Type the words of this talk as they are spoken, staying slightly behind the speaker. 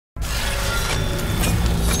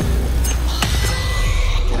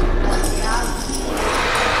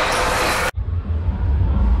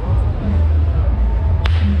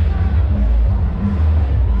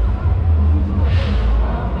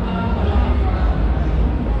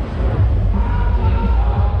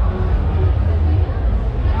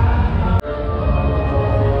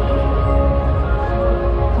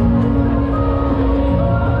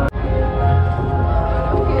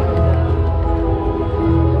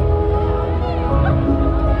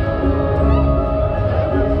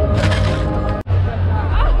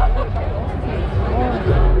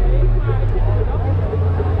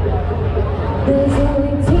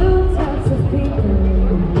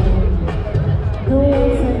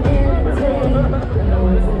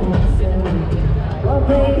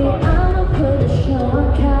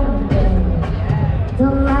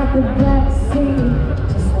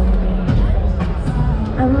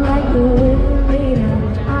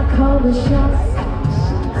the shots.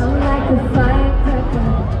 I'm like a firecracker,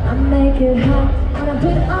 I make it hot when I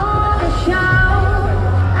put on the show.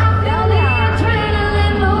 I feel the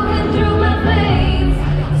adrenaline moving through my veins.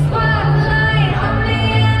 Spotlight on me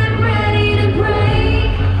and I'm ready to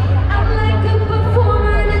break. I'm like a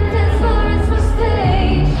performer that dance floor is my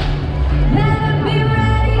stage. Better be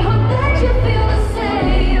ready, hope that you feel the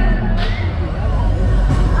same.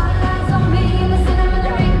 All eyes on me in the center of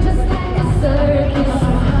the ring, just like a circus.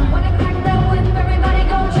 When I crack that whip, everybody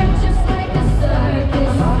go jerk, just like a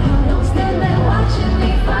circus. Don't stand there watching me,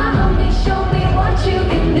 follow me, show me what you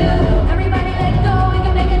can do. Everybody let go, we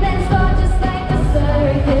can make a dance floor just like a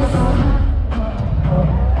circus.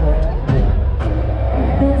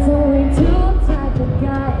 There's only two types of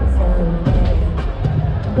guys,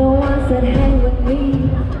 the ones that hang with me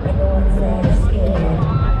and the ones that are scared.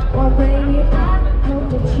 Well, baby, I hope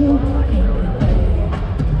that you hang with me.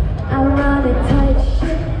 I run a tight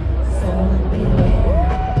ship, so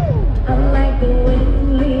beware. I'm like the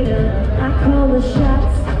wind leader, I call the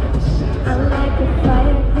shots. I'm like a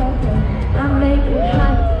firecracker, I make it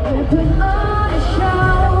hot and I put on a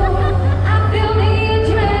show. I feel the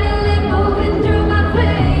adrenaline moving through my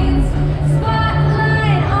veins.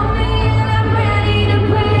 Spotlight on me and I'm ready to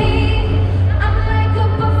break. I'm like a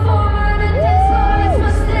performer, the dance floor is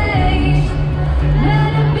my stage.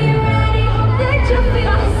 Better be ready, hope that you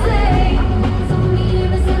feel the same. So me in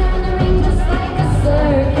the center of the ring, just like a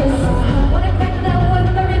circus. When I crack that whip,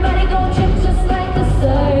 everybody go trip, just like a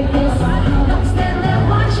circus. Don't stand there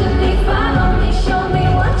watching me, follow me, show me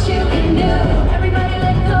what you can do. Everybody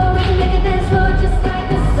let go, we can make a dance floor just like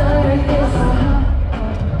a circus.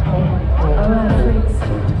 Alright, freaks,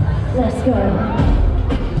 let's go.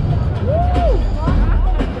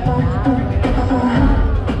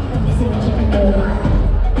 Let me see what you can do.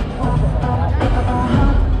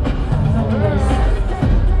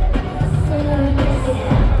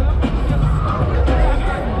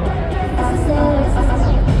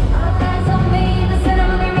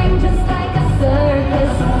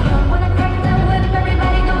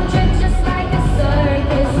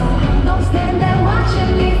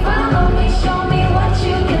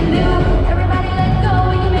 Everybody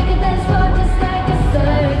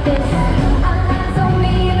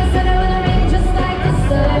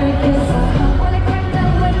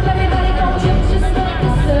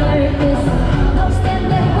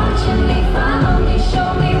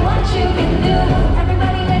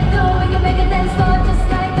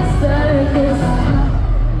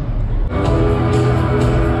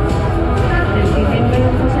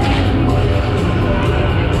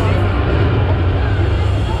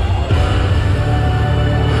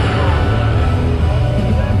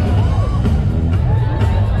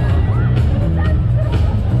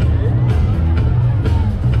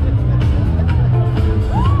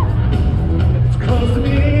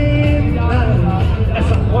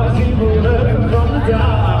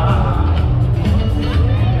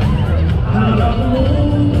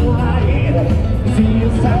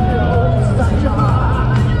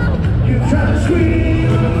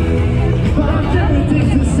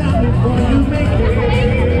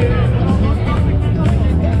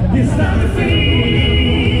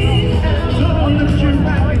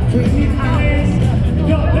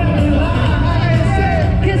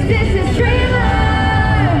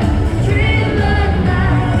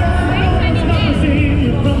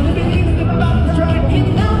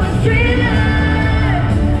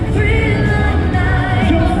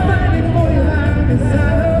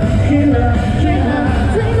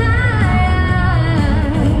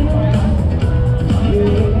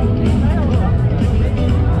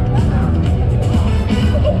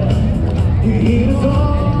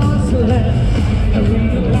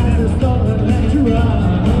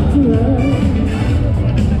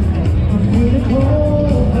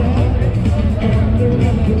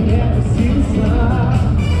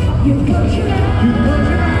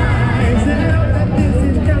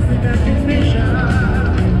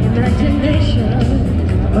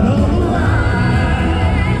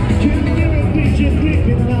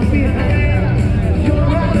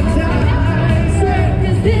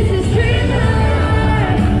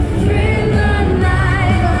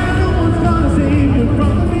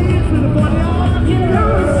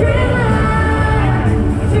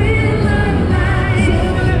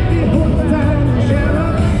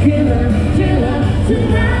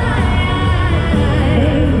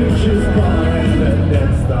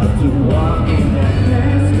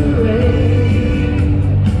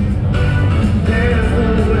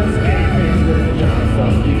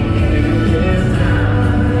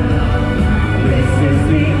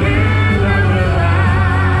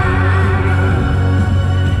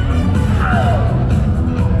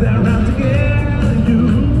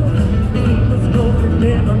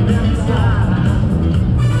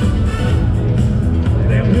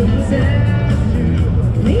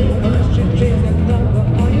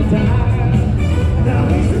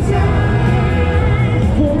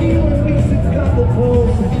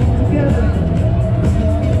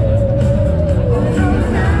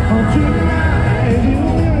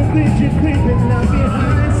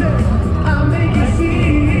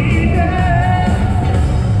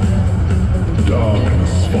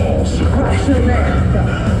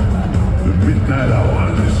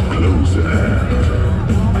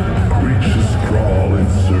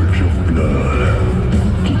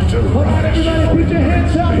your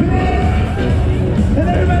hands up in there. And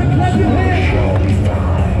everybody clap your hands.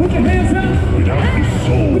 Put your hands up. Put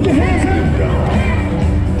your hands up.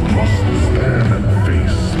 Must stand and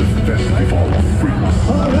face the festival of freaks.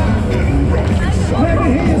 All right. Let me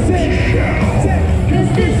hear you say. Cause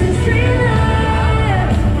this is thriller,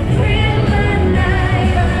 thriller night.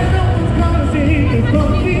 No one's gonna see the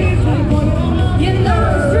police when you want it. You know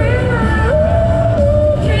it's thriller,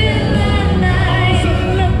 thriller night. So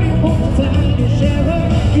let me hold tight and share a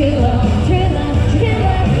killer. Thriller,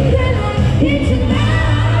 thriller, thriller, it's tonight.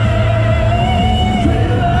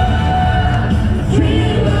 Thriller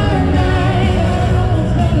Thriller night. no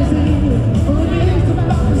one's gonna see the police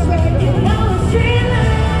about to say. You know it's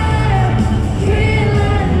thriller,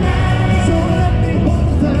 thriller night. So let me hold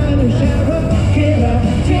tight and share a killer.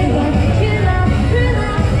 Thriller, thriller,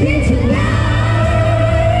 thriller, it's tonight.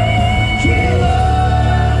 Thriller.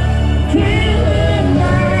 Thriller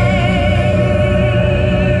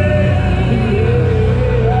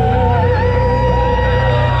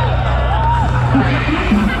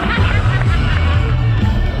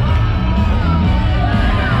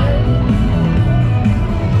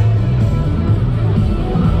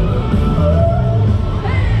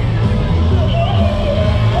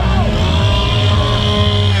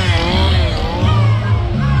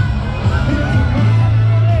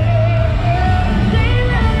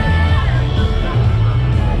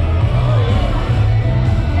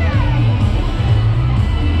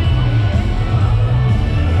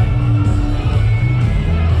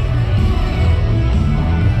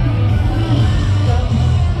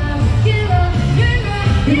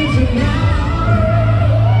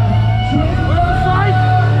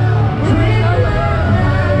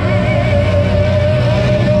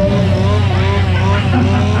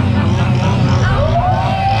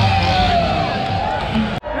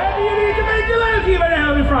Hebben jullie het een beetje leuk hier bij de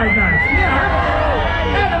Halloween Fright Nights? Ja.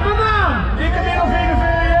 En een banaan. Dikke middelvinger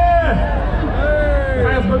voor je.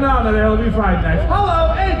 Ga als banaan naar de Halloween Fright Nights.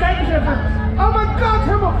 Hallo, hé, kijk eens even. Oh my god,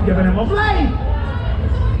 helemaal. Je bent helemaal blij.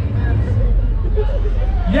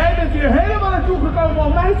 Jij bent hier helemaal naartoe gekomen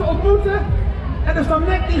om mij te ontmoeten. En dat is dan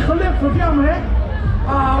net niet gelukt, wat jammer hè?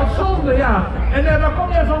 Ah, wat zonde, ja. En waar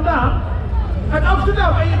kom jij vandaan? Uit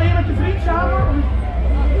Amsterdam. En je ben je met je vriend samen?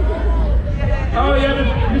 Oh, jij bent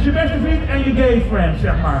dus je beste vriend en je gay friend,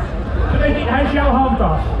 zeg maar. Dan weet je, hij is jouw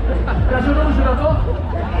handtas. Ja, zo noemen ze dat toch?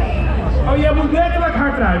 Oh, jij moet letterlijk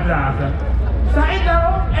hard uitdragen. Sta ik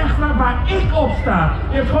daarop? Echt waar ik op sta.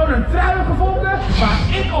 Je hebt gewoon een trui gevonden waar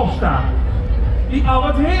ik op sta. Oh,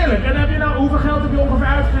 wat heerlijk. En heb je nou, hoeveel geld heb je ongeveer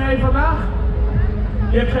uitgegeven vandaag?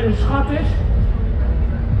 Je hebt geen schat is.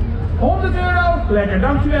 100 euro? Lekker,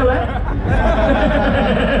 dankjewel hè.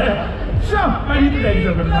 Zo, maar die betekent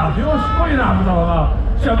ook betaald. Jongens, goedenavond allemaal.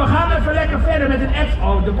 Zo, we gaan even lekker verder met een act.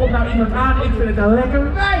 Oh, er komt nou iemand aan. Ik vind het een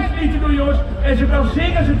lekker wijf niet te doen, jongens. En ze kan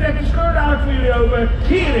zingen, ze trekt de scheur dadelijk voor jullie open.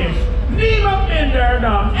 Hier is niemand minder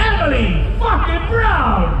dan Emily fucking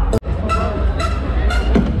Brown.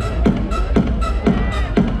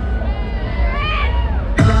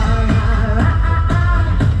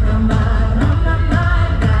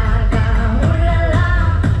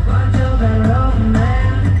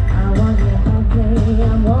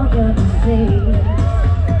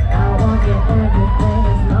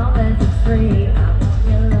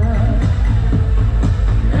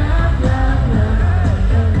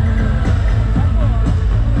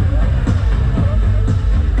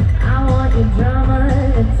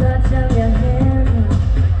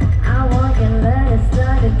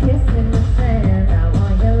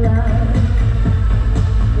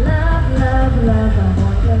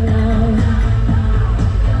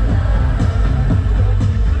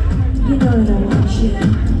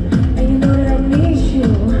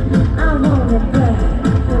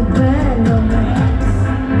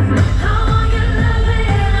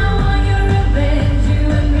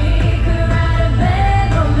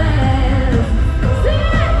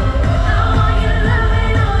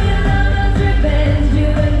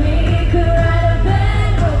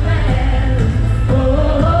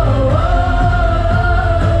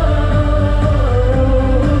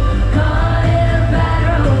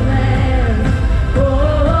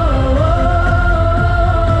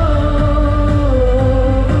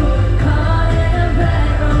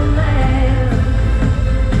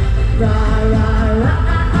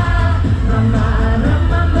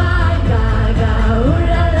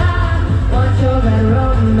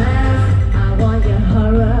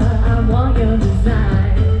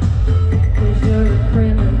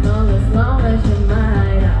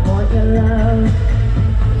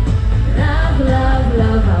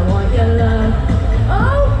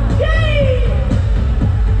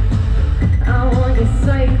 I want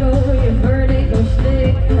psycho